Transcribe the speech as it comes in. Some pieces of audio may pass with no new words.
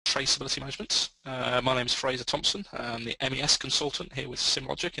Traceability Management. My name is Fraser Thompson. I'm the MES consultant here with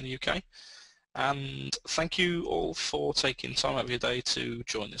SimLogic in the UK. And thank you all for taking time out of your day to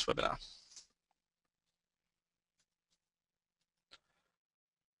join this webinar.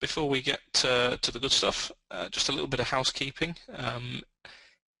 Before we get to the good stuff, just a little bit of housekeeping.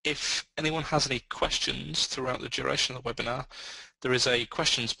 If anyone has any questions throughout the duration of the webinar, there is a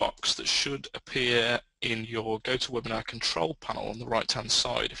questions box that should appear in your GoToWebinar control panel on the right-hand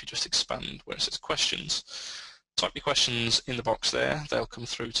side. If you just expand where it says questions, type your questions in the box there. They'll come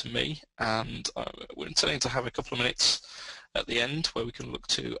through to me, and we're intending to have a couple of minutes at the end where we can look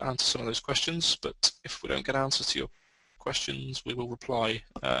to answer some of those questions. But if we don't get answers to your questions, we will reply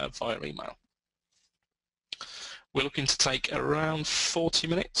via email. We're looking to take around 40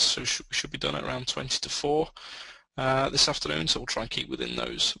 minutes, so we should be done at around 20 to 4 this afternoon, so we'll try and keep within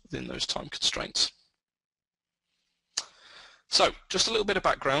those time constraints. So, just a little bit of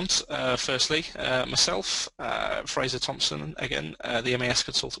background. Firstly, myself, Fraser Thompson, again, the MES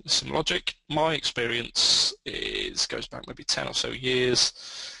consultant with SimLogic. My experience goes back maybe 10 or so years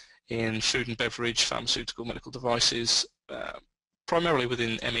in food and beverage, pharmaceutical, medical devices, primarily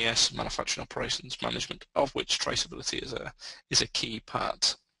within MES, Manufacturing Operations Management, of which traceability is a key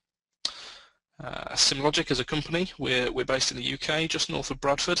part. SimLogic as a company, we're based in the UK, just north of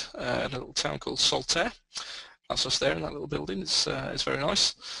Bradford, in a little town called Saltaire. That's us there in that little building. It's very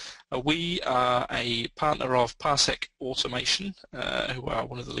nice. We are a partner of Parsec Automation, who are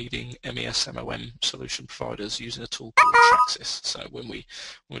one of the leading MES MOM solution providers using a tool called TrakSYS. So when we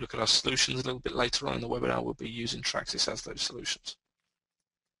look at our solutions a little bit later on in the webinar, we'll be using TrakSYS as those solutions.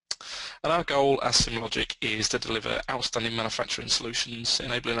 And our goal as SimLogic is to deliver outstanding manufacturing solutions,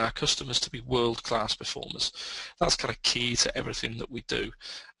 enabling our customers to be world-class performers. That's kind of key to everything that we do.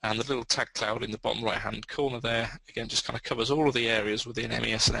 And the little tag cloud in the bottom right-hand corner there, again, just kind of covers all of the areas within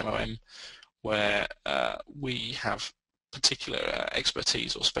MES and MOM where we have particular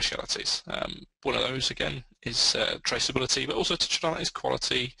expertise or specialities. One of those, again, is traceability, but also touching on that is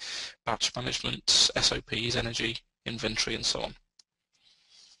quality, batch management, SOPs, energy, inventory, and so on.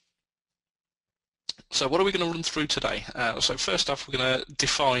 So what are we going to run through today? So first off, we're going to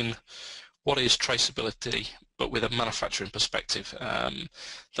define what is traceability, but with a manufacturing perspective.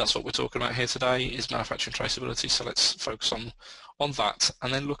 That's what we're talking about here today, is manufacturing traceability. So let's focus on that,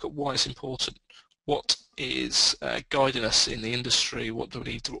 and then look at why it's important. What is guiding us in the industry? What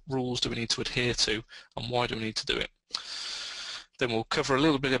rules do we need to adhere to, and why do we need to do it? Then we'll cover a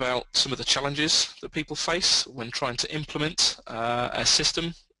little bit about some of the challenges that people face when trying to implement a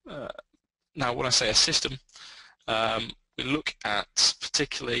system. Now, when I say a system, we look at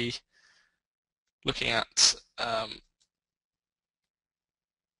particularly looking at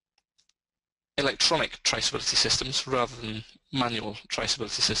electronic traceability systems rather than manual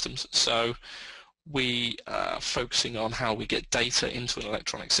traceability systems. So we are focusing on how we get data into an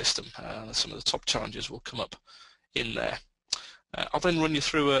electronic system. Some of the top challenges will come up in there. I'll then run you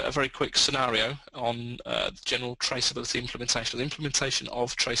through a very quick scenario on the general traceability implementation, the implementation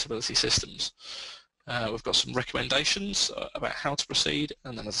of traceability systems. We've got some recommendations about how to proceed,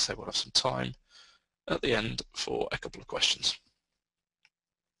 and then, as I say, we'll have some time at the end for a couple of questions.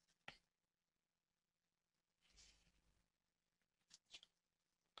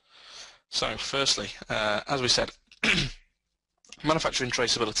 So, firstly, as we said, manufacturing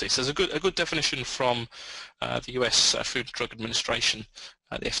traceability. So there's a good definition from the US Food and Drug Administration,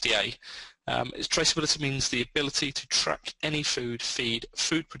 the FDA. Traceability means the ability to track any food, feed,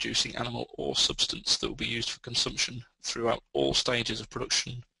 food-producing animal or substance that will be used for consumption throughout all stages of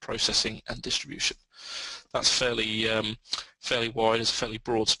production, processing, and distribution. That's fairly wide, it's a fairly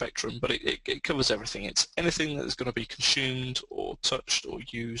broad spectrum, but it covers everything. It's anything that is going to be consumed or touched or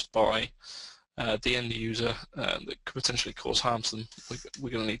used by the end user that could potentially cause harm to them.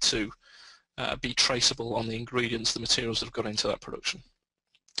 We're going to need to be traceable on the ingredients, the materials that have gone into that production.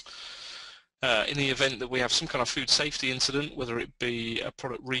 In the event that we have some kind of food safety incident, whether it be a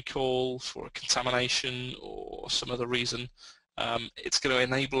product recall for a contamination or some other reason, it's going to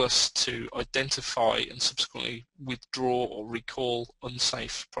enable us to identify and subsequently withdraw or recall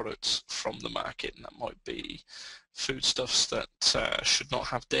unsafe products from the market, and that might be foodstuffs that should not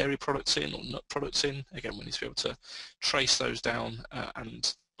have dairy products in or nut products in. Again, we need to be able to trace those down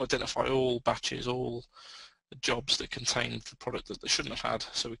and identify all batches, all jobs that contained the product that they shouldn't have had,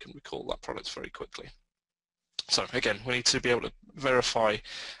 so we can recall that product very quickly. So again, we need to be able to verify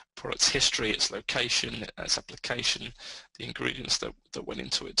product's history, its location, its application, the ingredients that went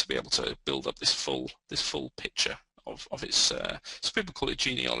into it, to be able to build up this full picture of its, so people call it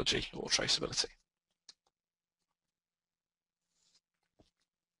genealogy or traceability.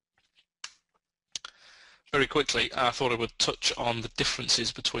 very quickly, I thought I would touch on the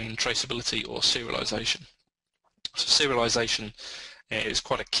differences between traceability or serialization. So serialization is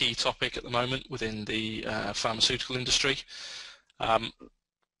quite a key topic at the moment within the pharmaceutical industry.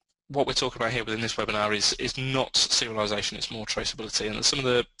 What we're talking about here within this webinar is not serialization, it's more traceability, and some of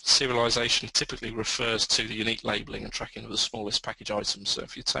the serialization typically refers to the unique labeling and tracking of the smallest package items. So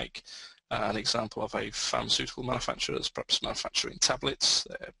if you take an example of a pharmaceutical manufacturer that's perhaps manufacturing tablets,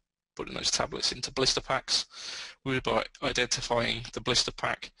 they're putting those tablets into blister packs, we would by identifying the blister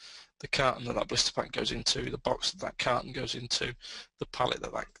pack, the carton that blister pack goes into, the box that carton goes into, the pallet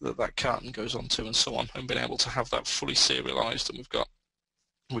that carton goes onto, and so on, and being able to have that fully serialized, and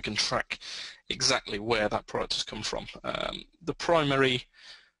we can track exactly where that product has come from. The primary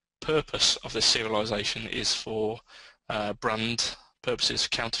purpose of this serialization is for brand purposes,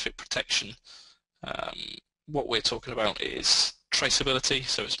 counterfeit protection. What we're talking about is traceability,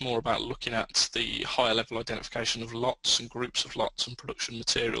 so it's more about looking at the higher level identification of lots and groups of lots and production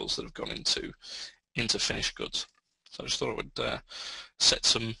materials that have gone into finished goods. So I just thought I would set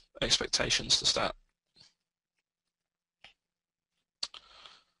some expectations to start.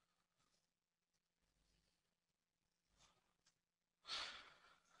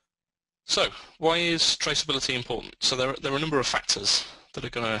 So why is traceability important? So there are a number of factors that are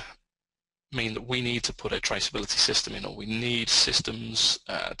going to mean that we need to put a traceability system in, or we need systems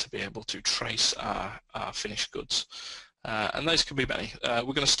to be able to trace our finished goods. And those could be many. We're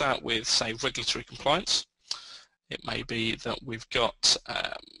going to start with, say, regulatory compliance. It may be that we've got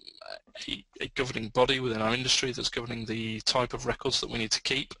a governing body within our industry that's governing the type of records that we need to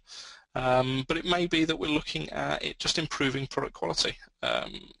keep. But it may be that we're looking at it just improving product quality.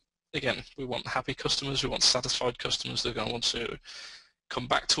 Again, we want happy customers, we want satisfied customers. They're going to want to come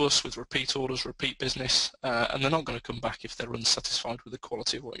back to us with repeat orders, repeat business, and they're not going to come back if they're unsatisfied with the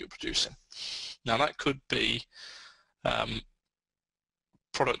quality of what you're producing. Now that could be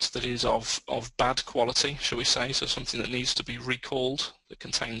product that is of bad quality, shall we say, so something that needs to be recalled, that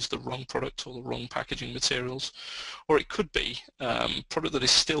contains the wrong product or the wrong packaging materials, or it could be product that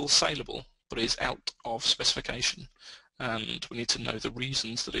is still saleable but is out of specification, and we need to know the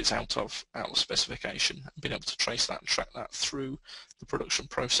reasons that it's out of specification and being able to trace that and track that through the production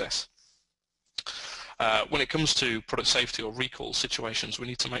process. When it comes to product safety or recall situations, we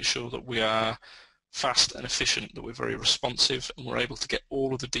need to make sure that we are fast and efficient, that we're very responsive, and we're able to get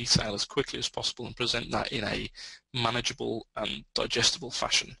all of the detail as quickly as possible and present that in a manageable and digestible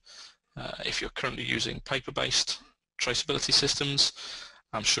fashion. If you're currently using paper-based traceability systems,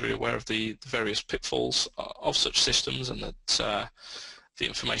 I'm sure you're aware of the various pitfalls of such systems, and that the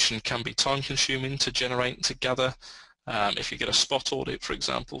information can be time-consuming to generate and to gather. If you get a spot audit, for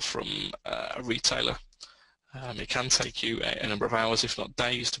example, from a retailer, it can take you a number of hours, if not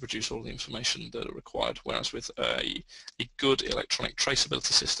days, to produce all the information that are required, whereas with a good electronic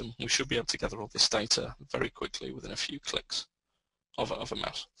traceability system, we should be able to gather all this data very quickly within a few clicks of a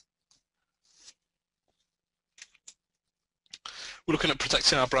mouse. We're looking at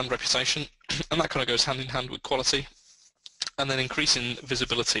protecting our brand reputation, and that kind of goes hand in hand with quality, and then increasing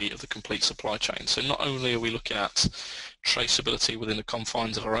visibility of the complete supply chain. So not only are we looking at traceability within the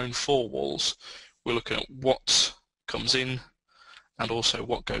confines of our own four walls, we're looking at what comes in and also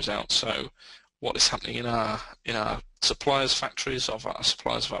what goes out. So what is happening in our suppliers' factories, of our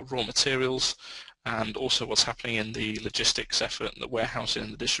suppliers of our raw materials, and also what's happening in the logistics effort, the warehousing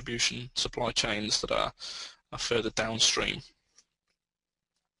and the distribution supply chains that are further downstream.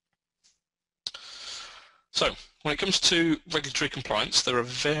 So when it comes to regulatory compliance, there are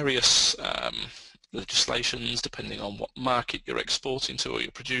various legislations depending on what market you're exporting to or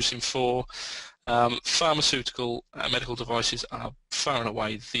you're producing for. Pharmaceutical medical devices are far and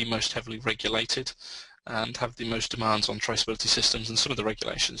away the most heavily regulated and have the most demands on traceability systems, and some of the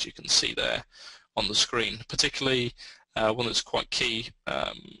regulations you can see there on the screen. Particularly one that's quite key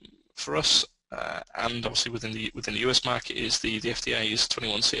for us and obviously within the US market is the FDA's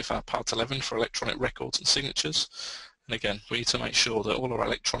 21 CFR Part 11 for electronic records and signatures. And again, we need to make sure that all our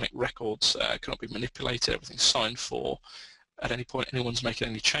electronic records cannot be manipulated, everything's signed for. At any point anyone's making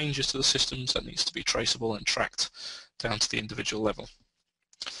any changes to the systems, that needs to be traceable and tracked down to the individual level.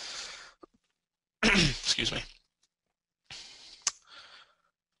 Excuse me.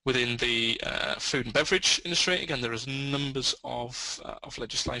 Within the food and beverage industry, again, there is numbers of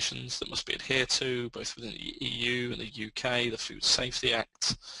legislations that must be adhered to, both within the EU and the UK, the Food Safety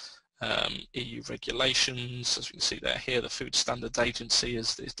Act, EU regulations, as we can see there here, the Food Standards Agency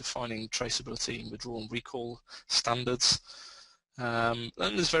is defining traceability and withdrawal and recall standards. And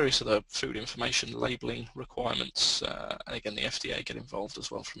there's various other food information labelling requirements, and again the FDA get involved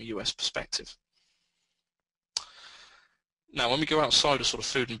as well from a US perspective. Now, when we go outside of sort of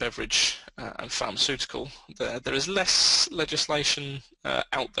food and beverage and pharmaceutical, there is less legislation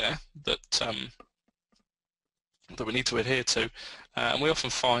out there that we need to adhere to, and we often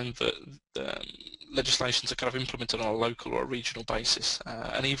find that legislations are kind of implemented on a local or a regional basis,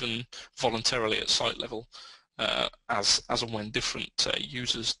 and even voluntarily at site level, as and when different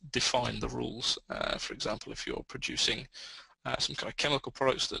users define the rules. For example, if you're producing some kind of chemical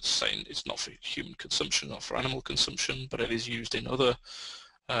products that's saying it's not for human consumption or for animal consumption, but it is used in other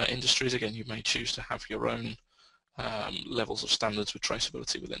industries, again, you may choose to have your own levels of standards with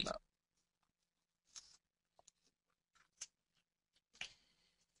traceability within that.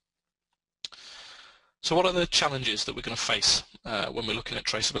 So what are the challenges that we're going to face when we're looking at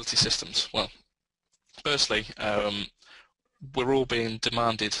traceability systems? Well, firstly, we're all being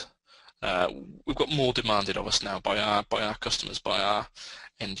demanded. We've got more demanded of us now by our customers, by our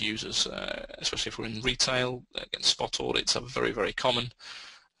end users, especially if we're in retail. Again, spot audits are very, very common,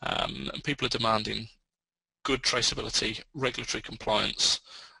 and people are demanding good traceability, regulatory compliance,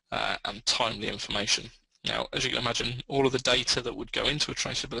 and timely information. Now, as you can imagine, all of the data that would go into a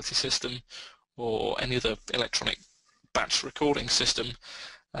traceability system or any other electronic batch recording system,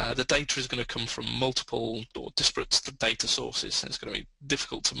 the data is going to come from multiple or disparate data sources, and it's going to be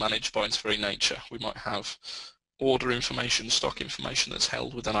difficult to manage by its very nature. We might have order information, stock information that's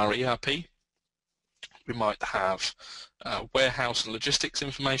held within our ERP. We might have warehouse and logistics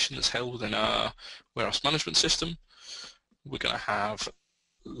information that's held within our warehouse management system. We're going to have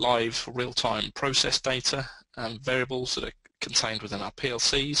live real-time process data and variables that are contained within our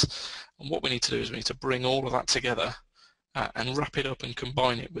PLCs. And what we need to do is we need to bring all of that together and wrap it up and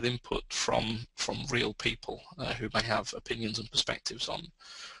combine it with input from real people who may have opinions and perspectives on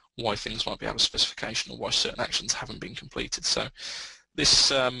why things might be out of specification or why certain actions haven't been completed. So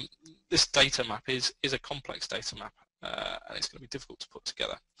this this data map is a complex data map, and it's going to be difficult to put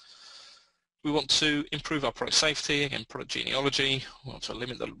together. We want to improve our product safety, again, product genealogy. We want to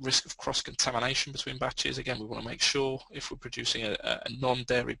limit the risk of cross-contamination between batches. Again, we want to make sure if we're producing a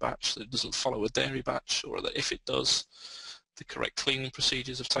non-dairy batch that it doesn't follow a dairy batch, or that if it does, the correct cleaning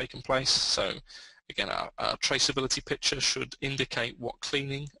procedures have taken place. So again, our traceability picture should indicate what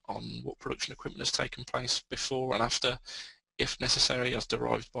cleaning on what production equipment has taken place before and after, if necessary, as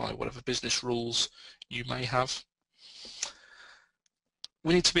derived by whatever business rules you may have.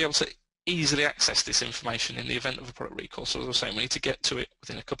 We need to be able to easily access this information in the event of a product recall. So as I was saying, we need to get to it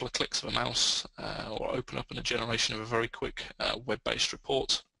within a couple of clicks of a mouse, or open up in a generation of a very quick web-based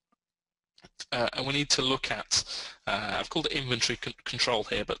report. And we need to look at, I've called it inventory control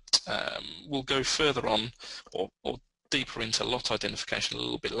here, but we'll go further on or deeper into lot identification a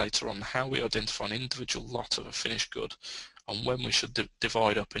little bit later on, how we identify an individual lot of a finished good and when we should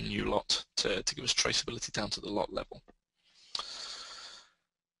divide up a new lot to give us traceability down to the lot level.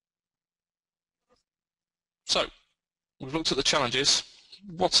 So we've looked at the challenges.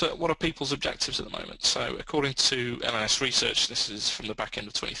 What are people's objectives at the moment? So according to LNS research, this is from the back end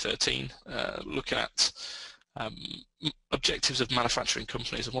of 2013, looking at objectives of manufacturing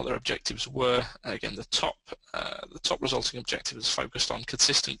companies and what their objectives were. Again, the top resulting objective is focused on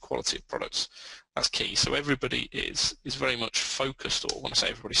consistent quality of products. That's key. So everybody is very much focused, or when I say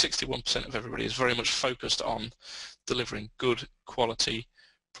everybody, 61% of everybody is very much focused on delivering good quality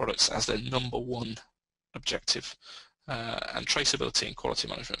products as their number one objective, and traceability and quality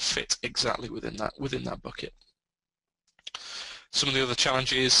management fit exactly within that bucket. Some of the other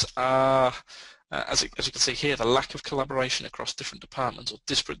challenges are, as you can see here, the lack of collaboration across different departments or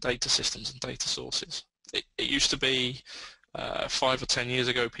disparate data systems and data sources. It used to be 5 or 10 years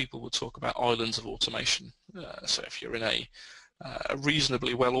ago, people would talk about islands of automation. So if you're in a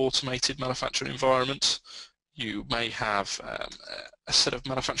reasonably well automated manufacturing environment, you may have a set of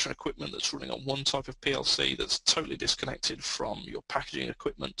manufacturing equipment that's running on one type of PLC that's totally disconnected from your packaging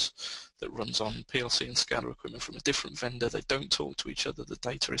equipment that runs on PLC and scanner equipment from a different vendor. They don't talk to each other, the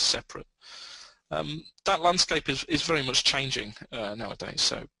data is separate. That landscape is very much changing nowadays,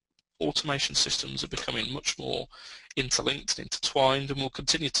 so automation systems are becoming much more interlinked and intertwined, and will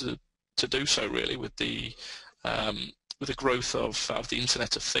continue to do so really with the growth of the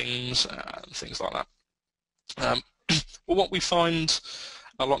Internet of Things and things like that. Well, what we find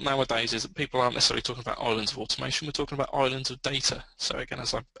a lot nowadays is that people aren't necessarily talking about islands of automation, we're talking about islands of data. So again,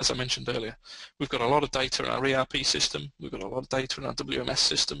 as I mentioned earlier, we've got a lot of data in our ERP system, we've got a lot of data in our WMS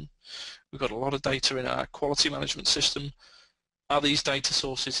system, we've got a lot of data in our quality management system. Are these data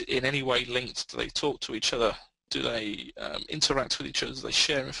sources in any way linked? Do they talk to each other? Do they interact with each other? Do they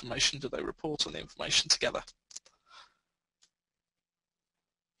share information? Do they report on the information together?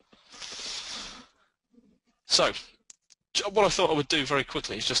 So, what I thought I would do very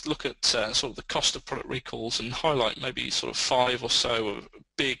quickly is just look at sort of the cost of product recalls and highlight maybe sort of 5 or so of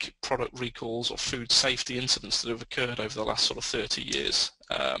big product recalls or food safety incidents that have occurred over the last sort of 30 years.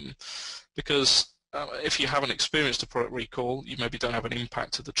 Because if you haven't experienced a product recall, you maybe don't have an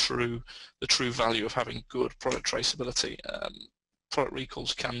impact of the true value of having good product traceability. Product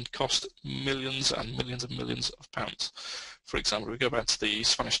recalls can cost millions and millions and millions of pounds. For example, we go back to the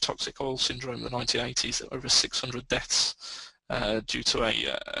Spanish toxic oil syndrome in the 1980s, over 600 deaths due to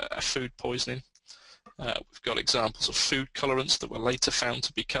a food poisoning. We've got examples of food colorants that were later found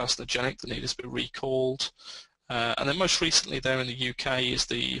to be carcinogenic that needed to be recalled. And then most recently there in the UK is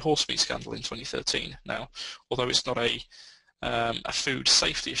the horse meat scandal in 2013. Now, although it's not a food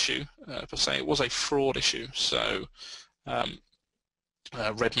safety issue per se, it was a fraud issue. So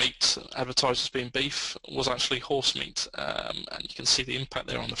red meat advertised as being beef was actually horse meat, and you can see the impact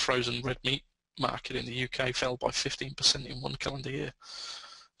there on the frozen red meat market in the UK fell by 15% in 1 calendar year,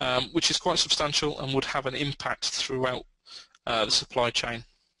 which is quite substantial and would have an impact throughout the supply chain.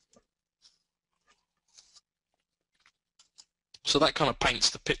 So that kind of paints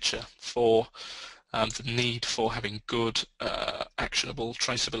the picture for the need for having good actionable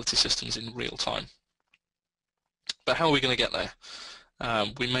traceability systems in real time. But how are we going to get there?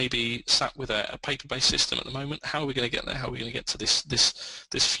 We may be sat with a paper-based system at the moment. How are we going to get there? How are we going to get to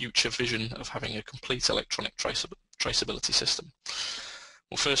this future vision of having a complete electronic traceability system?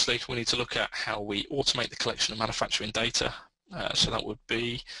 Well, firstly, we need to look at how we automate the collection of manufacturing data. So that would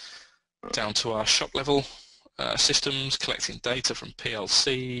be down to our shop level systems, collecting data from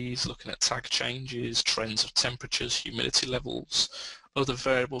PLCs, looking at tag changes, trends of temperatures, humidity levels, other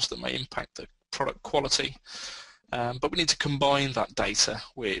variables that may impact the product quality. But we need to combine that data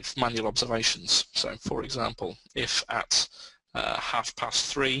with manual observations. So, for example, if at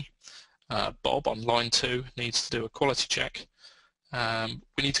 3:30, Bob on line 2 needs to do a quality check,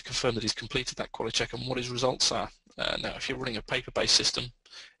 we need to confirm that he's completed that quality check and what his results are. Now, if you're running a paper-based system,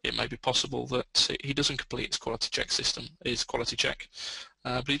 it may be possible that he doesn't complete his quality check,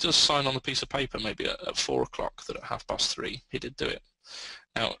 but he does sign on a piece of paper maybe at 4 o'clock that at 3:30 he did do it.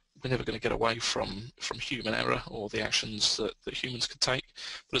 Now, we're never going to get away from human error or the actions that humans could take,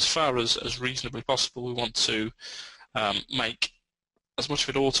 but as far as reasonably possible, we want to make as much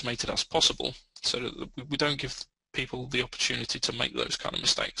of it automated as possible so that we don't give people the opportunity to make those kind of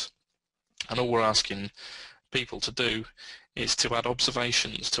mistakes. And all we're asking people to do is to add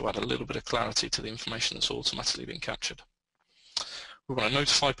observations, to add a little bit of clarity to the information that's automatically being captured. We want to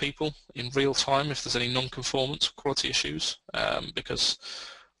notify people in real time if there's any non-conformance or quality issues, because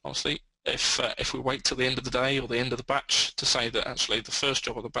honestly, if we wait till the end of the day or the end of the batch to say that actually the first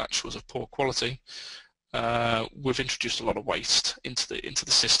job of the batch was of poor quality, we've introduced a lot of waste into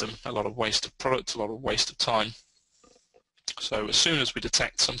the system, a lot of waste of product, a lot of waste of time. So as soon as we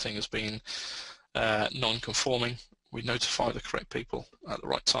detect something as being non-conforming, we notify the correct people at the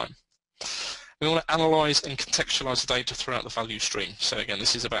right time. We want to analyse and contextualise the data throughout the value stream. So again,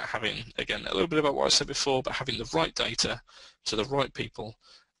 this is about having, again, a little bit about what I said before, but having the right data to the right people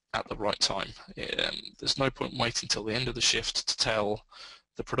at the right time. There's no point waiting until the end of the shift to tell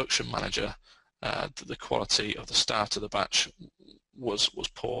the production manager that the quality of the start of the batch was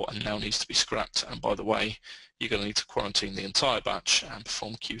poor and now needs to be scrapped, and by the way, you're going to need to quarantine the entire batch and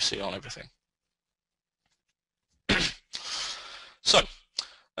perform QC on everything. So,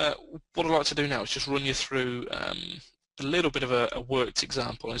 what I'd like to do now is just run you through a little bit of a worked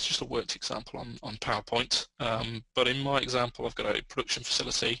example. It's just a worked example on PowerPoint, but in my example I've got a production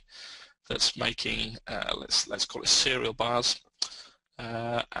facility that's making, let's call it cereal bars,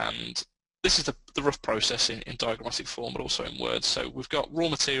 and this is the rough process in diagrammatic form, but also in words. So we've got raw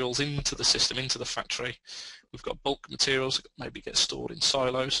materials into the system, into the factory. We've got bulk materials that maybe get stored in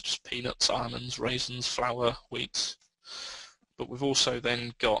silos, such as peanuts, almonds, raisins, flour, wheat. But we've also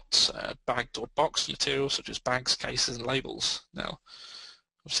then got bagged or boxed materials such as bags, cases and labels. Now,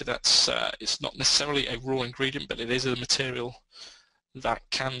 obviously that's it's not necessarily a raw ingredient, but it is a material that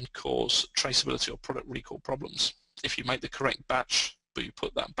can cause traceability or product recall problems. If you make the correct batch, but you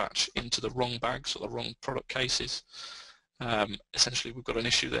put that batch into the wrong bags or the wrong product cases, essentially we've got an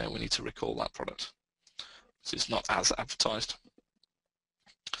issue there. We need to recall that product because it's not as advertised.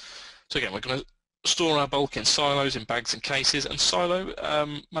 So again, we're going to store our bulk in silos, in bags and cases, and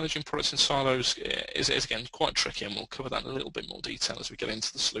managing products in silos is again quite tricky, and we'll cover that in a little bit more detail as we get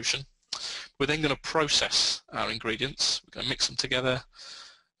into the solution. We're then going to process our ingredients. We're going to mix them together.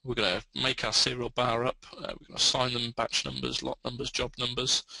 We're going to make our cereal bar up. We're going to assign them batch numbers, lot numbers, job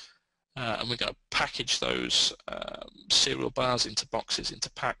numbers, and we're going to package those cereal bars into boxes, into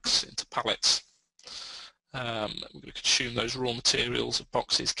packs, into pallets. We're going to consume those raw materials,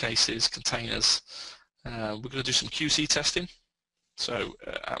 boxes, cases, containers. We're going to do some QC testing. So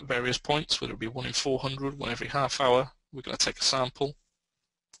at various points, whether it be 1 in 400, 1 every half hour, we're going to take a sample,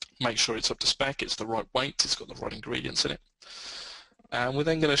 make sure it's up to spec, it's the right weight, it's got the right ingredients in it. And we're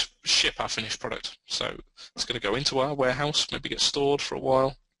then going to ship our finished product. So it's going to go into our warehouse, maybe get stored for a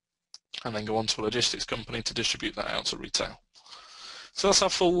while, and then go on to a logistics company to distribute that out to retail. So that's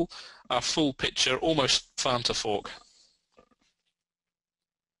our full picture, almost farm to fork.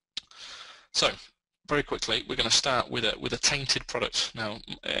 So very quickly, we're going to start with a tainted product. Now,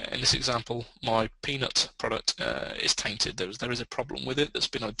 in this example, my peanut product is tainted. There is a problem with it that's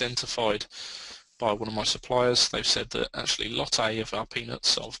been identified by one of my suppliers. They've said that actually lot A of our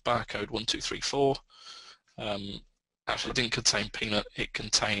peanuts of barcode 1234 actually didn't contain peanut, it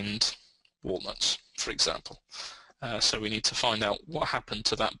contained walnuts, for example. So we need to find out what happened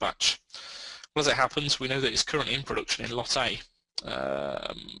to that batch. Well, as it happens, we know that it's currently in production in lot A,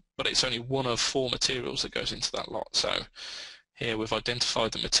 but it's only one of 4 materials that goes into that lot. So here we've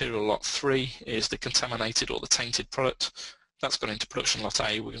identified the material lot 3 is the contaminated or the tainted product. That's gone into production lot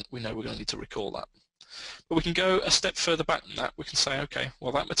A. We know we're going to need to recall that. But we can go a step further back than that. We can say, okay,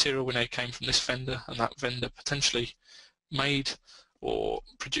 well, that material we know came from this vendor, and that vendor potentially made or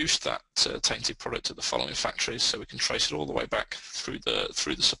produced that tainted product at the following factories, so we can trace it all the way back through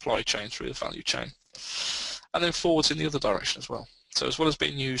the supply chain, through the value chain, and then forwards in the other direction as well. So as well as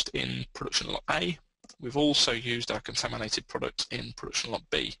being used in production lot A, we've also used our contaminated product in production lot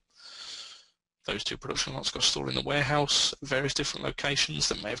B. Those 2 production lots got stored in the warehouse at various different locations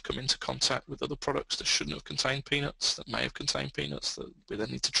that may have come into contact with other products that shouldn't have contained peanuts, that may have contained peanuts that we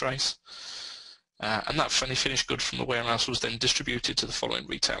then need to trace. And that finished good from the warehouse was then distributed to the following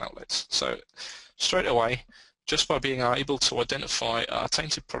retail outlets. So straight away, just by being able to identify our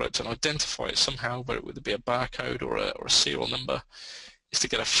tainted product and identify it somehow, whether it would be a barcode or a serial number, is to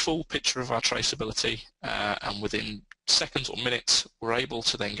get a full picture of our traceability, and within seconds or minutes we're able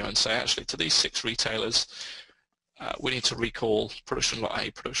to then go and say, actually, to these 6 retailers we need to recall production lot A,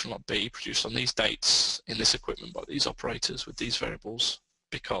 production lot B, produced on these dates, in this equipment, by these operators, with these variables,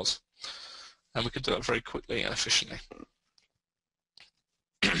 because. And we can do that very quickly and efficiently.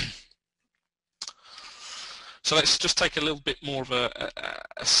 So let's just take a little bit more of a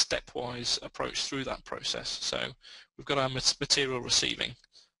stepwise approach through that process. So we've got our material receiving,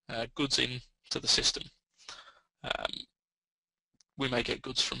 goods in to the system. We may get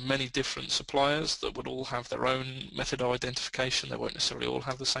goods from many different suppliers that would all have their own method of identification. They won't necessarily all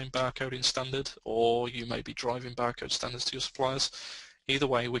have the same barcoding standard, or you may be driving barcode standards to your suppliers. Either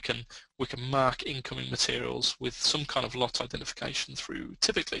way, we can mark incoming materials with some kind of lot identification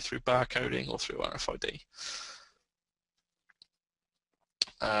typically through barcoding or through RFID.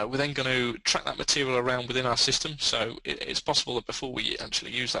 We're then going to track that material around within our system. So it's possible that before we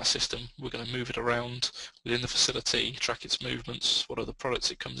actually use that system, we're going to move it around within the facility, track its movements, what other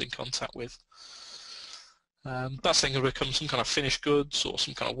products it comes in contact with. That's then going to become some kind of finished goods or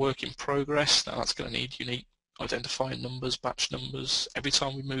some kind of work in progress. Now that's going to need unique identifying numbers, batch numbers. Every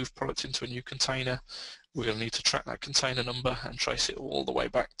time we move product into a new container, we're going to need to track that container number and trace it all the way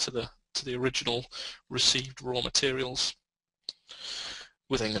back to the original received raw materials.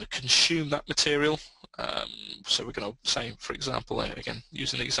 We're then going to consume that material. So we're going to say, for example, again,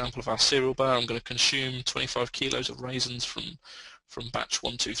 using the example of our cereal bar, I'm going to consume 25 kilos of raisins from batch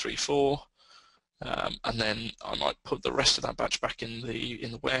 1234. And then I might put the rest of that batch back in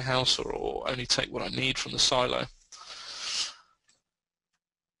the warehouse, or only take what I need from the silo.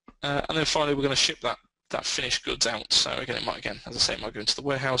 And then finally, we're going to ship that finished goods out. So again, as I say, it might go into the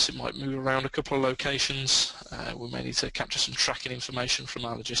warehouse. It might move around a couple of locations. We may need to capture some tracking information from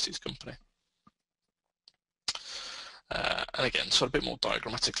our logistics company. And again, sort of a bit more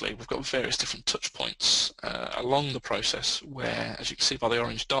diagrammatically, we've got various different touch points along the process where, as you can see by the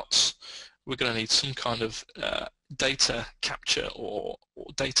orange dots, we're going to need some kind of data capture or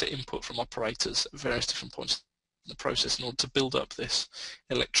data input from operators at various different points in the process in order to build up this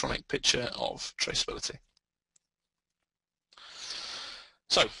electronic picture of traceability.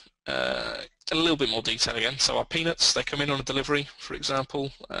 So a little bit more detail again. So our peanuts, they come in on a delivery, for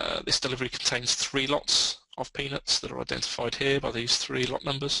example. This delivery contains 3 lots of peanuts that are identified here by these 3 lot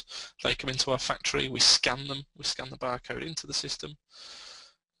numbers. They come into our factory, we scan them, we scan the barcode into the system.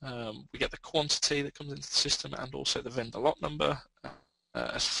 We get the quantity that comes into the system and also the vendor lot number.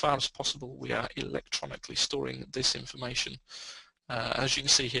 As far as possible, we are electronically storing this information. As you can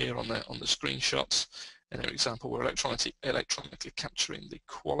see here on the screenshots, in our example, we're electronically capturing the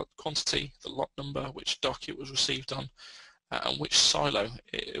quantity, the lot number, which dock it was received on, and which silo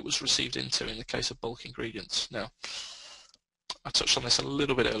it was received into in the case of bulk ingredients. Now, I touched on this a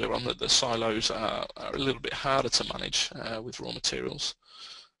little bit earlier on, that the silos are a little bit harder to manage with raw materials.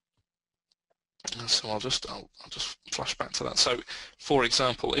 So I'll just flash back to that. So, for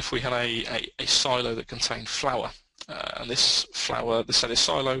example, if we had a silo that contained flour, and this silo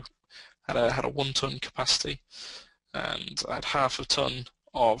had a 1 ton capacity, and I had half a ton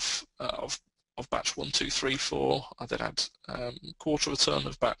of batch 1, 2, 3, 4. I then had quarter of a ton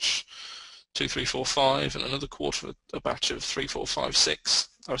of batch 2, 3, 4, 5, and another quarter of a batch of 3, 4, 5, 6.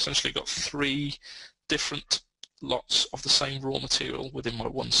 I've essentially got 3 different lots of the same raw material within my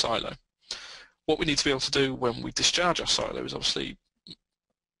one silo. What we need to be able to do when we discharge our silo is obviously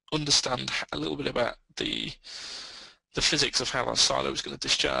understand a little bit about the physics of how that silo is going to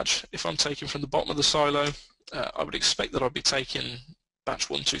discharge. If I'm taking from the bottom of the silo, I would expect that I'd be taking batch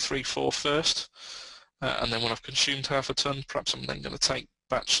 1, 2, 3, 4 first, and then when I've consumed half a ton, perhaps I'm then going to take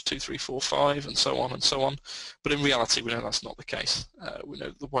batch 2, 3, 4, 5, and so on and so on. But in reality, we know that's not the case. We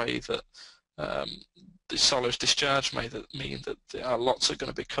know the way that the silos discharge may mean that our lots are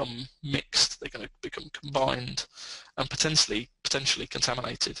going to become mixed, they're going to become combined, and potentially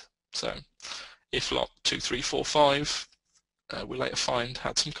contaminated. So if lot 2, 3, 4, 5 we later find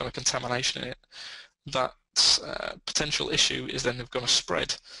had some kind of contamination in it, that potential issue is then going to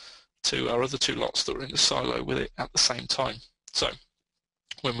spread to our other 2 lots that are in the silo with it at the same time. So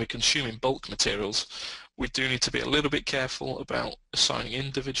when we're consuming bulk materials, we do need to be a little bit careful about assigning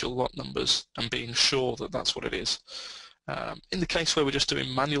individual lot numbers and being sure that that's what it is. In the case where we're just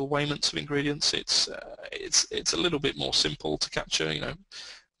doing manual weighments of ingredients, it's a little bit more simple to capture. You know,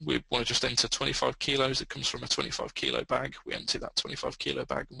 we want to just enter 25 kilos. It comes from a 25 kilo bag. We empty that 25 kilo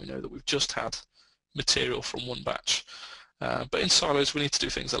bag, and we know that we've just had material from one batch. But in silos, we need to do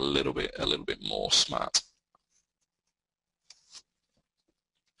things a little bit more smart.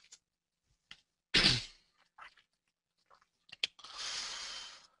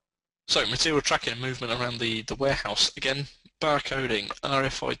 So material tracking and movement around the warehouse. Again, barcoding,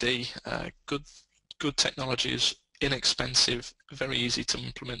 RFID, good technologies, inexpensive, very easy to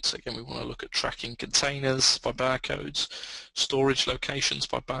implement. Again, we want to look at tracking containers by barcodes, storage locations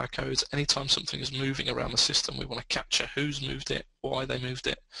by barcodes. Anytime something is moving around the system, we want to capture who's moved it, why they moved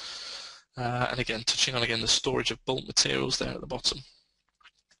it. And again, touching on the storage of bulk materials there at the bottom.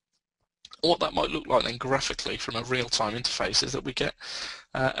 What that might look like then graphically from a real-time interface is that we get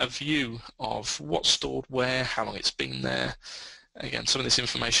a view of what's stored where, how long it's been there. Again, some of this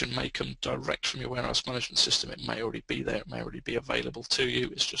information may come direct from your warehouse management system. It may already be there, it may already be available to you.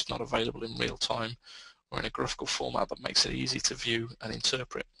 It's just not available in real time or in a graphical format that makes it easy to view and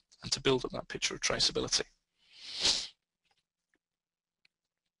interpret and to build up that picture of traceability.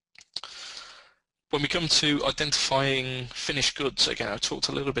 When we come to identifying finished goods, again, I talked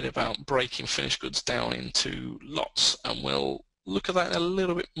a little bit about breaking finished goods down into lots, and we'll look at that in a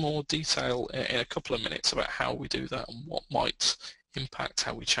little bit more detail in a couple of minutes about how we do that and what might impact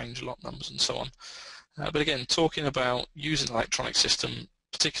how we change lot numbers and so on. But again, talking about using an electronic system,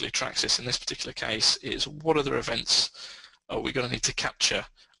 particularly TrakSYS in this particular case, is what other events are we going to need to capture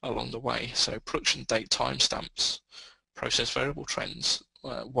along the way? So production date timestamps, process variable trends.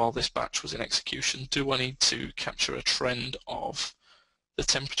 While this batch was in execution, do I need to capture a trend of the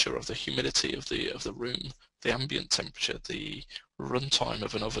temperature, of the humidity of the room, the ambient temperature, the runtime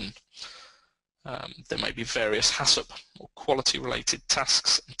of an oven? There may be various HACCP or quality-related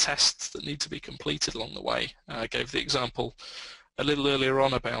tasks and tests that need to be completed along the way. I gave the example a little earlier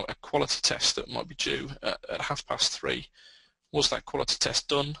on about a quality test that might be due at 3:30. Was that quality test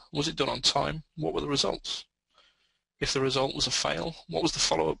done? Was it done on time? What were the results? If the result was a fail, what was the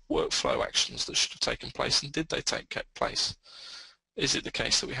follow-up workflow actions that should have taken place, and did they take place? Is it the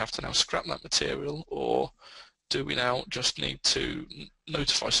case that we have to now scrap that material, or do we now just need to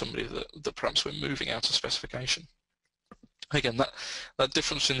notify somebody that perhaps we're moving out of specification? Again, that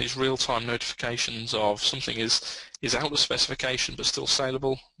difference in these real-time notifications of something is out of specification but still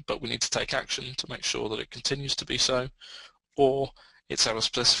saleable, but we need to take action to make sure that it continues to be so, or it's out of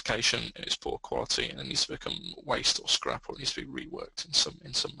specification, it's poor quality, and it needs to become waste or scrap, or it needs to be reworked in some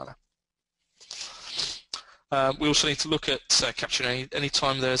manner. We also need to look at capturing any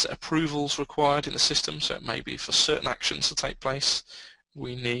time there's approvals required in the system, so it may be for certain actions to take place.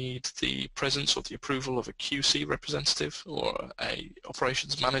 We need the presence or the approval of a QC representative or a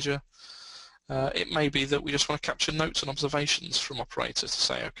operations manager. It may be that we just want to capture notes and observations from operators to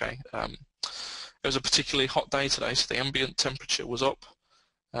say, okay, it was a particularly hot day today, so the ambient temperature was up.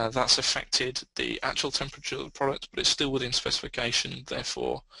 That's affected the actual temperature of the product, but it's still within specification.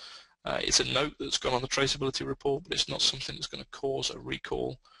 Therefore, It's a note that's gone on the traceability report, but it's not something that's going to cause a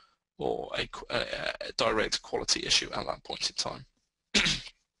recall or a direct quality issue at that point in time.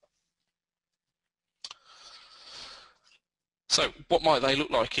 So what might they look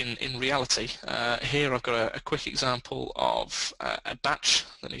like in reality? Here I've got a quick example of a batch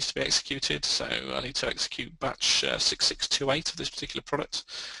that needs to be executed. So I need to execute batch 6628 of this particular product.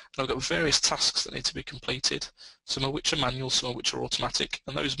 And I've got various tasks that need to be completed, some of which are manual, some of which are automatic.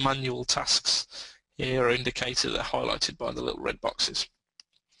 And those manual tasks here are indicated, they're highlighted by the little red boxes.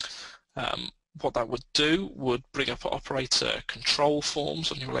 What that would do would bring up operator control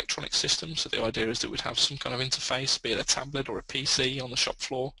forms on your electronic system. So the idea is that we'd have some kind of interface, be it a tablet or a PC on the shop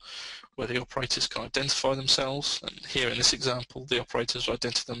floor, where the operators can identify themselves. And here in this example, the operators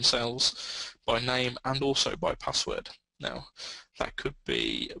identify themselves by name and also by password. Now, that could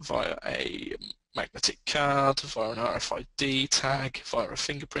be via a magnetic card, via an RFID tag, via a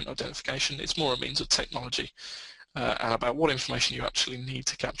fingerprint identification. It's more a means of technology. And about what information you actually need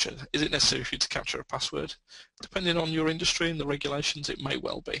to capture. Is it necessary for you to capture a password? Depending on your industry and the regulations, it may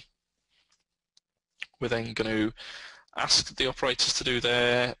well be. We're then going to ask the operators to do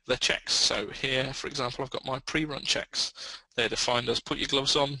their checks. So here, for example, I've got my pre-run checks. They're defined as put your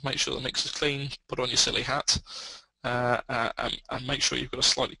gloves on, make sure the mix is clean, put on your silly hat, and make sure you've got a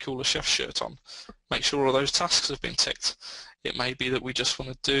slightly cooler chef's shirt on. Make sure all those tasks have been ticked. It may be that we just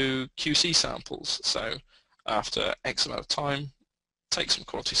want to do QC samples. So after X amount of time, take some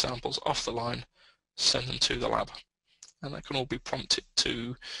quality samples off the line, send them to the lab. And that can all be prompted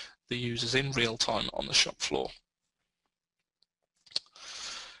to the users in real time on the shop floor.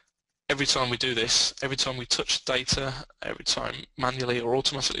 Every time we do this, every time we touch data, every time manually or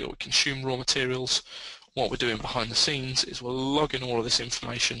automatically or we consume raw materials, what we're doing behind the scenes is we're logging all of this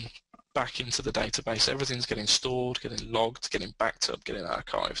information back into the database. Everything's getting stored, getting logged, getting backed up, getting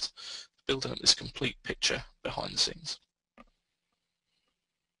archived, building up this complete picture behind the scenes.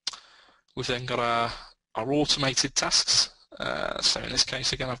 We've then got our automated tasks. So in this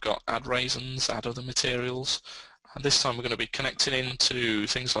case, again, I've got add raisins, add other materials. And this time we're going to be connecting into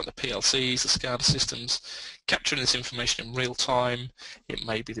things like the PLCs, the SCADA systems, capturing this information in real time. It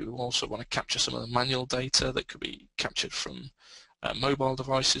may be that we also want to capture some of the manual data that could be captured from mobile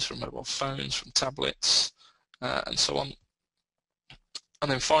devices, from mobile phones, from tablets, and so on. And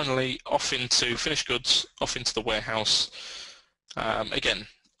then finally, off into finished goods, off into the warehouse. Again,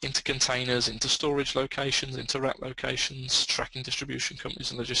 into containers, into storage locations, into rack locations, tracking distribution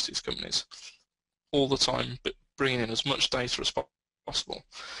companies and logistics companies. All the time, but bringing in as much data as possible.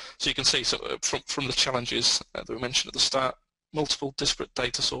 So you can see from the challenges that we mentioned at the start, multiple disparate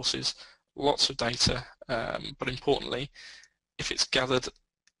data sources, lots of data, but importantly, if it's gathered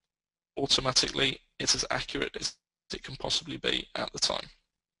automatically, it's as accurate as it can possibly be at the time.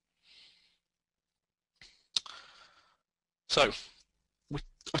 So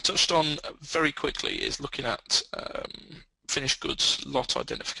I touched on very quickly is looking at finished goods lot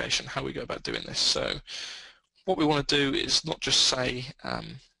identification, how we go about doing this. So what we want to do is not just say, all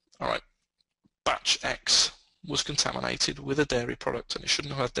right, batch X was contaminated with a dairy product and it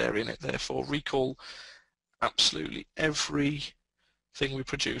shouldn't have had dairy in it, therefore recall absolutely everything we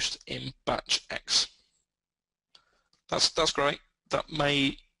produced in batch X. That's great. That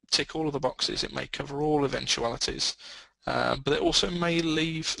may tick all of the boxes, it may cover all eventualities, but it also may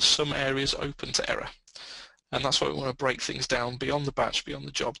leave some areas open to error. And that's why we want to break things down beyond the batch, beyond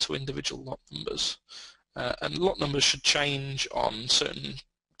the job, to individual lot numbers. And lot numbers should change on certain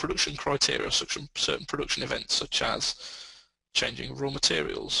production criteria, certain production events, such as changing raw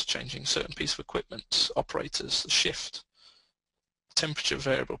materials, changing certain piece of equipment, operators, shift, temperature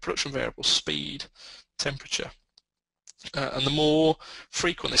variable, production variable, speed, temperature. And the more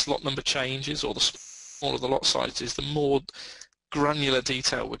frequent this lot number changes, or the smaller the lot size is, the more granular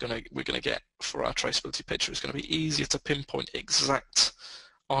detail we're going to get for our traceability picture. It's going to be easier to pinpoint exact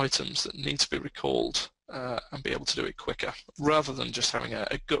items that need to be recalled and be able to do it quicker, rather than just having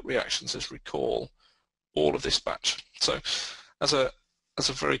a gut reaction that says recall all of this batch. So as a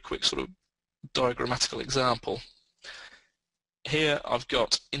very quick sort of diagrammatical example, here I've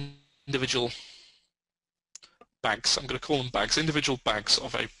got individual bags, I'm going to call them bags, individual bags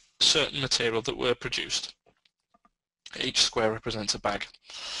of a certain material that were produced. Each square represents a bag.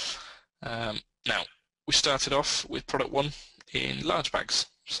 Now, we started off with product 1 in large bags.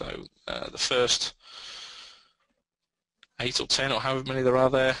 So the first 8 or 10 or however many there are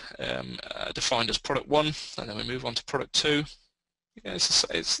there defined as product 1, and then we move on to product 2. Yeah, it's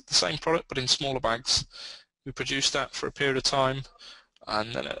the same product but in smaller bags. We produced that for a period of time.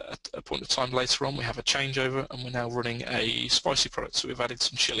 and then at a point of time later on we have a changeover and we're now running a spicy product, so we've added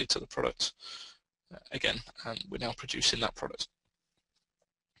some chili to the product again, and we're now producing that product.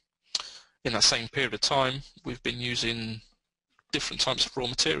 In that same period of time we've been using different types of raw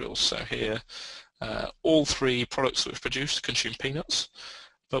materials, so here all three products that we've produced consume peanuts,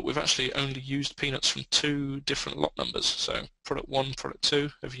 but we've actually only used peanuts from 2 different lot numbers. So product 1, product 2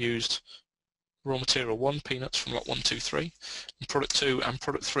 have used raw material 1, peanuts from lot 1, 2, 3, and product 2 and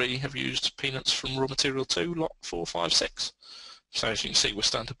product 3 have used peanuts from raw material 2, lot 4, 5, 6. So as you can see, we're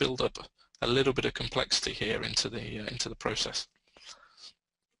starting to build up a little bit of complexity here into the process.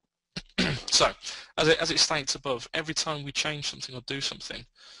 So as it states above, every time we change something or do something,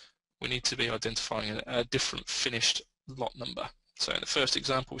 we need to be identifying a different finished lot number. So in the first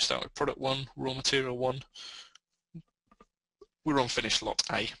example, we start with product 1, raw material 1. We're on finished lot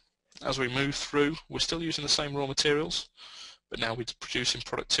A. As we move through, we're still using the same raw materials, but now we're producing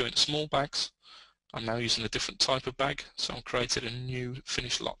product 2 in small bags. I'm now using a different type of bag, so I'm creating a new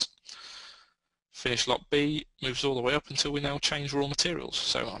finished lot. Finished lot B moves all the way up until we now change raw materials.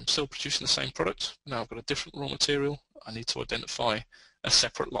 So I'm still producing the same product, now I've got a different raw material. I need to identify a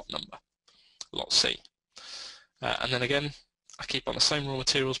separate lot number, lot C. And then again, I keep on the same raw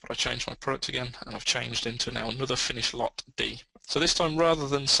materials, but I change my product again, and I've changed into now another finished lot D. So this time, rather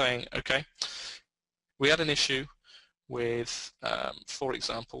than saying, okay, we had an issue with, for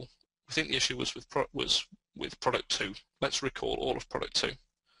example, we think the issue was with product 2. Let's recall all of product 2.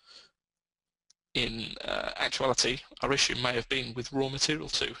 In actuality, our issue may have been with raw material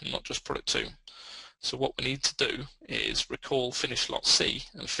 2, and not just product 2. So what we need to do is recall finished lot C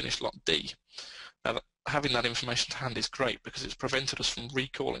and finished lot D. Now, having that information to hand is great because it's prevented us from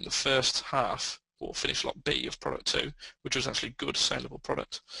recalling the first half or finished lot B of product 2, which was actually good saleable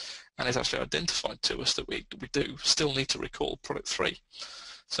product, and it's actually identified to us that we do still need to recall product 3.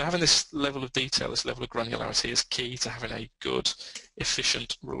 So having this level of detail, this level of granularity is key to having a good,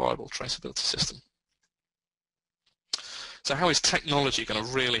 efficient, reliable traceability system. So how is technology going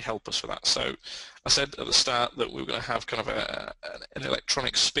to really help us with that? So I said at the start that we were going to have kind of an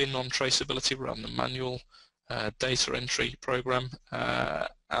electronic spin on traceability rather than manual data entry program.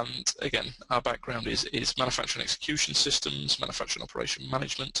 And again, our background is manufacturing execution systems, manufacturing operation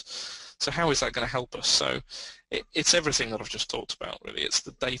management. So how is that going to help us? So it's everything that I've just talked about, really. It's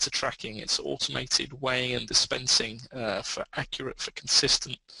the data tracking, it's automated weighing and dispensing for accurate, for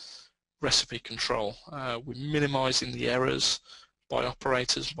consistent recipe control. We're minimizing the errors by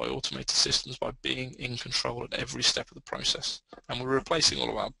operators, by automated systems, by being in control at every step of the process. And we're replacing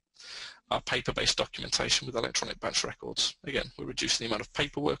all of our paper-based documentation with electronic batch records. Again, we're reducing the amount of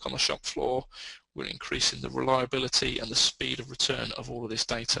paperwork on the shop floor, we're increasing the reliability and the speed of return of all of this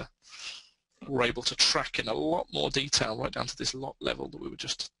data. We're able to track in a lot more detail right down to this lot level that we were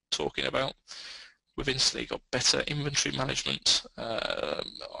just talking about. We've instantly got better inventory management,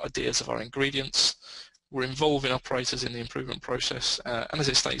 ideas of our ingredients. We're involving operators in the improvement process, and as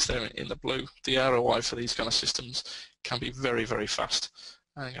it states there in the blue, the ROI for these kind of systems can be very, very fast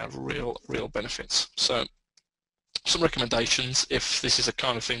and have real benefits. So some recommendations if this is the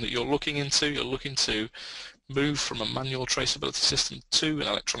kind of thing that you're looking into, you're looking to move from a manual traceability system to an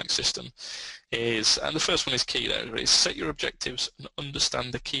electronic system, is, and the first one is key there, is set your objectives and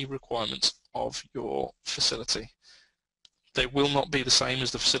understand the key requirements of your facility. They will not be the same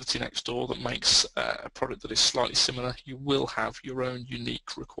as the facility next door that makes a product that is slightly similar. You will have your own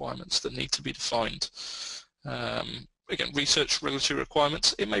unique requirements that need to be defined. Again, research regulatory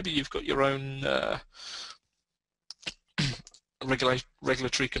requirements. It may be you've got your own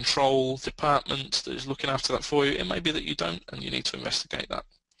regulatory control department that is looking after that for you. It may be that you don't, and you need to investigate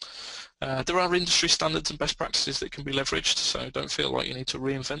that. There are industry standards and best practices that can be leveraged, so don't feel like you need to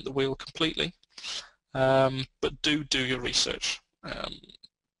reinvent the wheel completely. But do your research.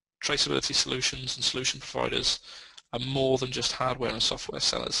 Traceability solutions and solution providers are more than just hardware and software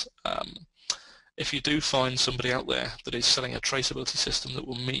sellers. If you do find somebody out there that is selling a traceability system that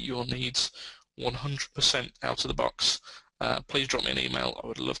will meet your needs 100% out of the box, please drop me an email. I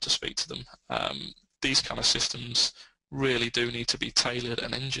would love to speak to them. These kind of systems really do need to be tailored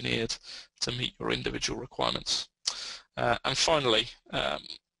and engineered to meet your individual requirements. And finally,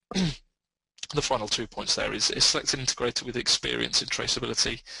 the final 2 points there is select an integrator with experience in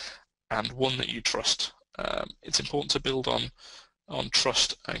traceability and one that you trust. It's important to build on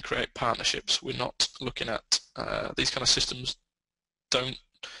trust and create partnerships. We're not looking at these kind of systems don't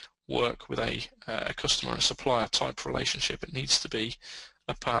work with a customer and supplier type relationship. It needs to be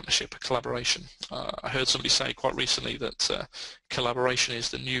a partnership, a collaboration. I heard somebody say quite recently that collaboration is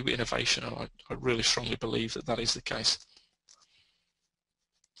the new innovation, and I really strongly believe that that is the case.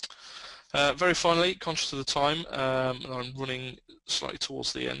 Very finally, conscious of the time, and I'm running slightly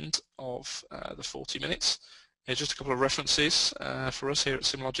towards the end of the 40 minutes. Here's just a couple of references for us here at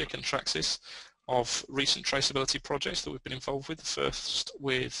SimLogic and TrakSYS of recent traceability projects that we've been involved with. The first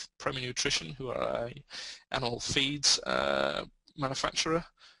with Premier Nutrition, who are an animal feeds manufacturer,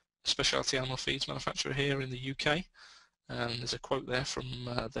 specialty animal feeds manufacturer here in the UK. And there's a quote there from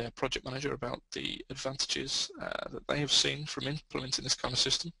their project manager about the advantages that they have seen from implementing this kind of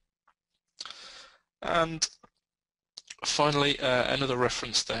system. And finally, another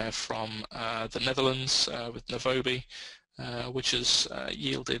reference there from the Netherlands with Navobi, which has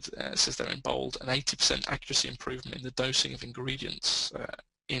yielded, it says there in bold, an 80% accuracy improvement in the dosing of ingredients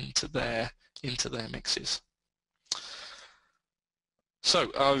into their mixes.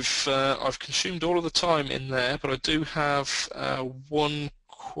 So I've consumed all of the time in there, but I do have one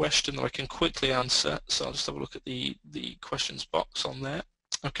question that I can quickly answer. So I'll just have a look at the questions box on there.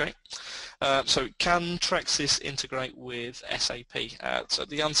 Okay, so can TrakSYS integrate with SAP? So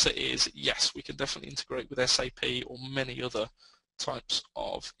the answer is yes, we can definitely integrate with SAP or many other types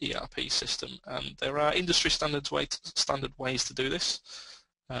of ERP system, and there are industry standard ways to do this.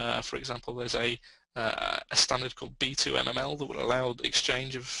 For example, there's a standard called B2MML that will allow the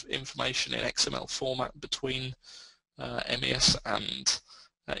exchange of information in XML format between MES and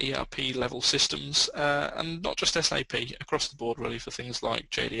ERP level systems, and not just SAP, across the board really, for things like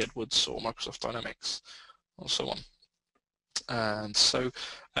JD Edwards or Microsoft Dynamics or so on. And so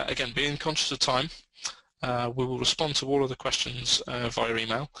again, being conscious of time, we will respond to all of the questions via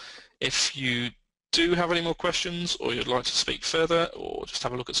email. If you do have any more questions, or you'd like to speak further, or just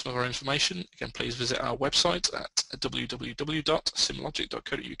have a look at some of our information, again, please visit our website at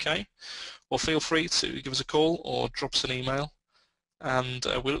www.simlogic.co.uk, or feel free to give us a call or drop us an email, and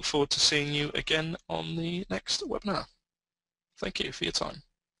we look forward to seeing you again on the next webinar. Thank you for your time.